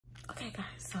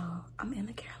So I'm in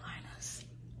the Carolinas.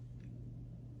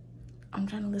 I'm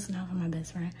trying to listen out for my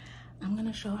best friend. I'm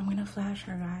gonna flash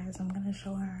her, guys. I'm gonna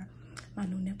show her my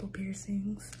new nipple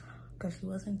piercings because she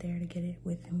wasn't there to get it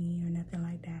with me or nothing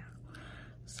like that.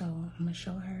 So I'm gonna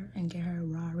show her and get her a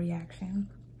raw reaction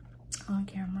on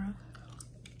camera.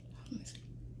 Let me see.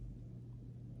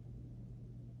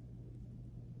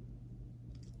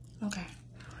 Okay.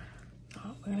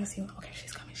 Oh, we're gonna see. Okay,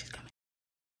 she's coming. She's coming.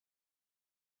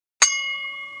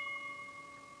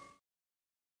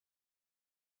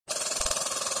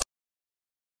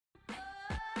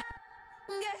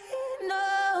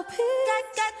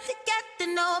 Got to get the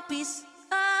no peace.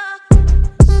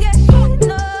 Get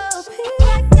no peace.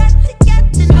 Got to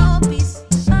get the no peace.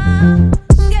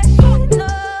 Get no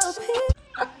peace.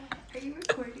 Are you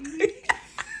recording me?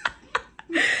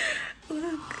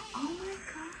 Look. Oh my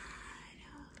god.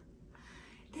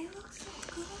 They look so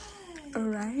good.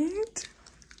 Right?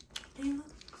 They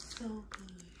look so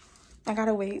good. I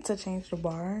gotta wait to change the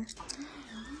bar.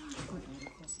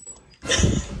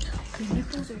 The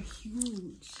nipples are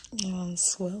huge.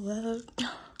 Swell up.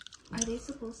 Are they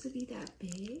supposed to be that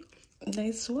big?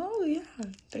 They swell, yeah.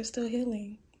 They're still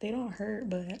healing. They don't hurt,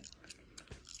 but...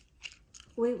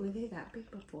 Wait, were they that big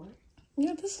before?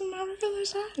 Yeah, this is my regular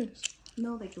size.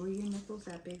 No, like, were your nipples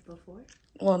that big before?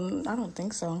 Well, I don't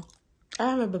think so. I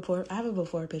have a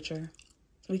before picture.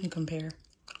 We can compare.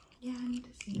 Yeah, I need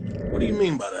to see it. What do you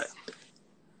mean by that?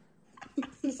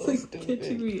 It's like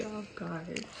catching me off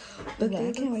guard. But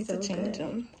I can't wait to change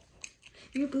them.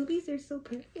 Your boobies are so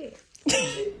perfect.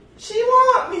 She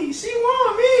want me. She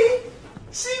want me.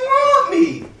 She want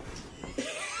me.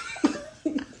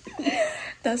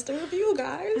 That's the review,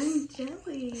 guys. I'm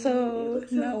jelly. So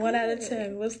now 1 out of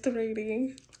 10. What's the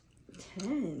rating?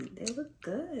 10. They look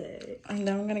good. And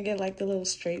then I'm gonna get like the little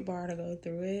straight bar to go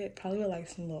through it. Probably with like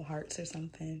some little hearts or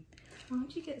something. Why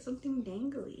don't you get something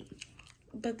dangly?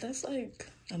 But that's like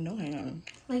annoying.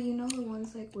 Like, you know the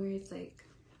ones like where it's like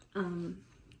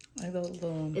Like those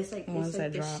little it's like ones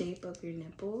that the drop. shape of your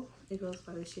nipple. It goes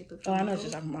by the shape of your Oh, I know nipple.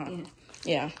 what you're talking about. Yeah.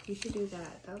 Yeah. You should do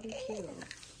that. That would be cute.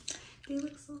 They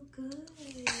look so good.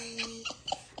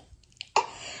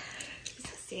 She's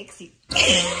so sexy.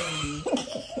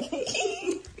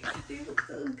 They look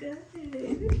so good.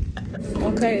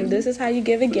 Okay, this is how you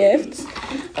give a gift.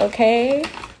 Okay,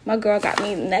 my girl got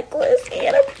me a necklace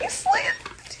and a bracelet.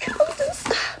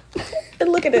 And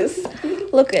look at this.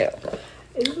 Look at it.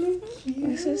 Isn't it cute?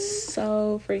 This is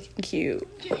so freaking cute.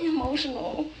 I'm getting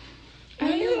emotional.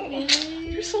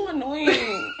 You're so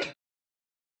annoying.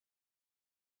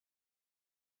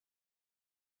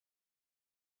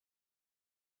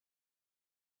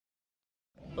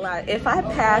 Like, if I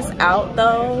pass out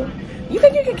though, you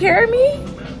think you can carry me?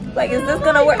 Like, is this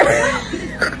gonna work?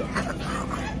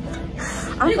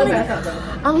 I'm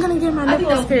gonna get my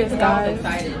nipples pierced, guys.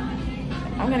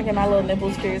 I'm gonna get my little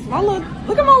nipples pierced. Look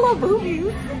at my little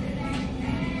boobies.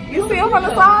 You see them on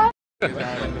the side?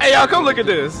 Hey, y'all, come look at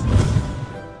this.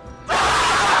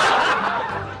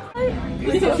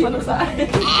 You see them on the side?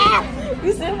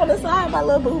 You see them on the side, my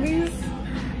little boobies?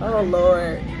 Oh,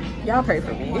 Lord. Y'all pray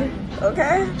for me,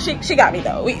 okay? She got me,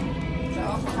 though.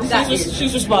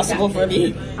 She's responsible for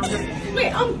me.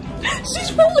 Wait,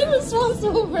 she's really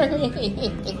responsible for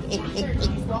me.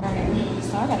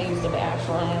 So I gotta use the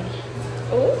bathroom.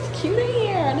 Oh, it's cute in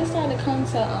here. I decided to come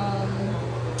to,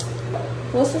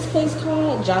 what's this place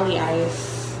called? Jolly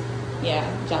Ice. Yeah,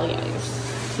 Jolly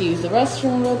Ice. To use the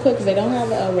restroom real quick, because they don't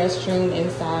have a restroom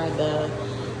inside the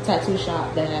tattoo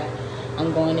shop that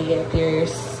I'm going to get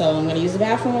pierced. So I'm gonna use the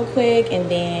bathroom real quick, and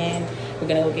then we're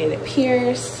gonna go get it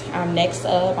pierced. I'm next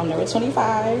up. I'm number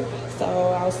 25. So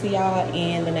I'll see y'all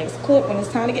in the next clip when it's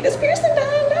time to get this piercing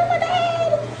done. Oh my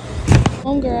God.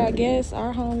 Homegirl, I guess,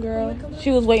 our homegirl.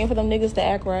 She was waiting for them niggas to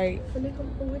act right.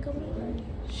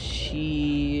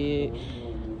 Shit.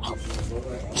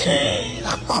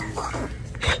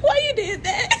 Why you did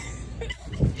that?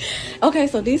 Okay,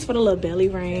 so these for the little belly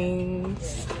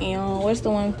rings. And what's the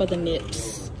one for the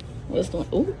nips? What's the one?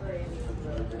 Ooh.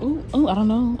 Ooh, I don't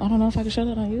know. I don't know if I can show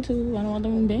that on YouTube. I don't want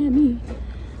them to ban me.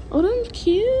 Oh, them's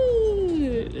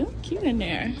cute. They're cute in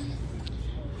there.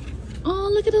 Oh,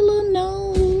 look at the little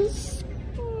nose.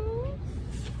 Oh,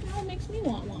 that makes me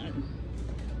want one.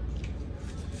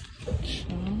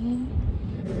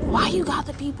 Why you got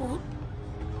the people?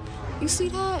 You see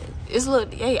that? It's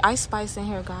look, hey, Ice Spice in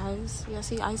here, guys. Yeah,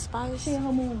 see Ice Spice? She in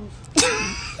her mood.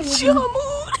 She in her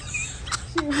mood.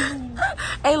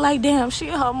 Hey, like, damn, she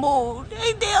in her mood.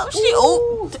 Hey, damn, she.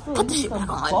 Ooh, put the shit back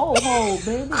on. Oh,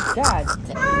 baby. God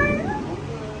damn.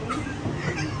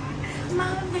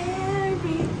 My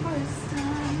very first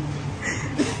time.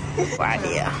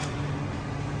 Yeah.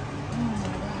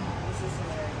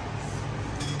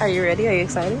 Are you ready? Are you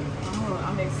excited? Oh,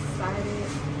 I'm excited,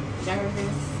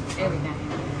 nervous, everything.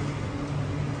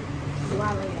 Do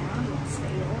I lay down? Do I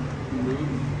stay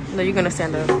up? No, you're gonna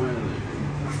stand up. Y'all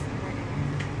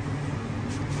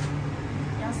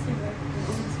see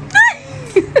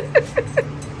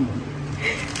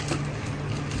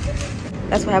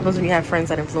That's what happens when you have friends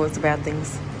that influence the bad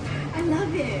things. I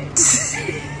love it. It's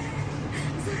like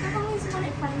I've always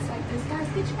wanted friends like this. Guys,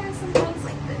 get you guys some friends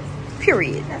like this.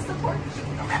 Period. That support you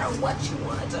no matter what you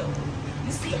want to do.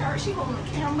 You see her, she holding the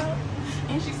camera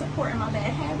and she's supporting my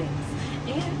bad habits.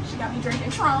 And she got me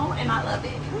drinking Tron and I love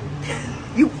it.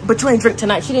 But you ain't drink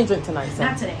tonight. She didn't drink tonight. So.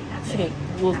 Not today. Not today.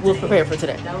 We'll prepare for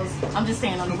today. I'm just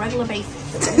saying on a regular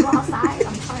basis. When I go outside,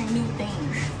 I'm trying new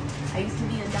things. I used to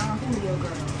be a Don Julio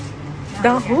girl.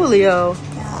 Don Julio.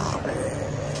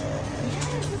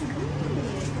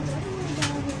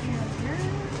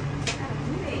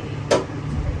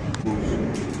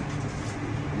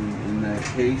 In that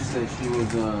case that she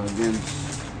was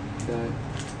against that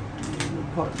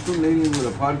some lady with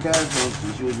a podcast, so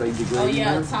she was like degrading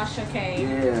her. Tasha K.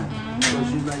 Yeah. So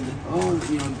she's like, oh,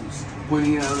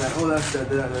 pointing out that, oh,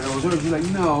 that was her. She's like,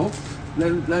 no,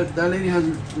 that lady has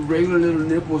regular little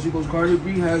nipples. She goes, Cardi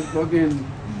B has fucking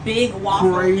big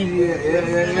waffle. Crazy,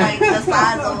 yeah. Like the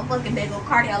size of a fucking big old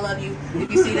Cardi. I love you. If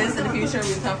you see this in the future,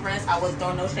 we become friends. I was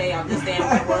throwing no shade. I'm just saying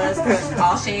what it was.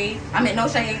 All shade. I meant no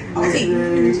shade. All tea.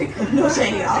 No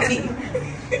shade. All tea.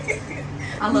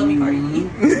 I love you, Cardi B.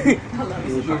 I love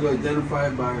you. She was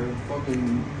identified by her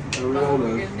fucking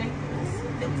areolas.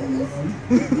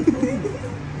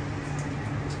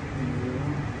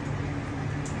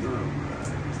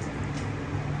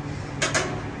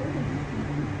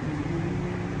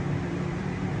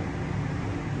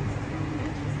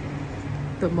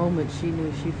 The moment she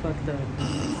knew she fucked up.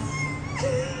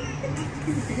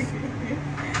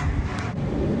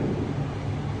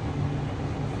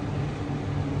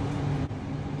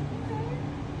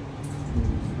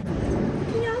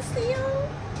 Can y'all see y'all?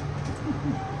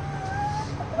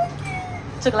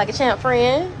 Took it like a champ,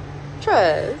 friend.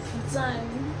 Trust. Done.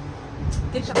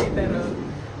 Get y'all get that up.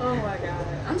 Oh my god.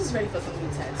 I'm just ready for some new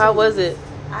tattoos. How was it?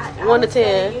 I 1 to would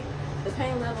say 10. The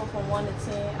pain level from 1 to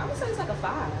 10. I would say it's like a 5. I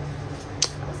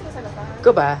would say it's like a 5.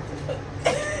 Goodbye.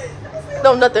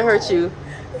 Don't nothing hurt you.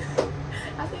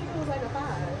 I think it was like a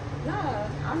 5. Nah,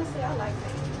 honestly, I like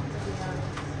pain. To be honest,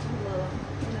 I'm a little,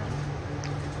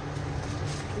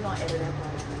 we're gonna edit that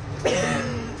part.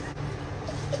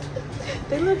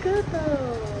 They look good though.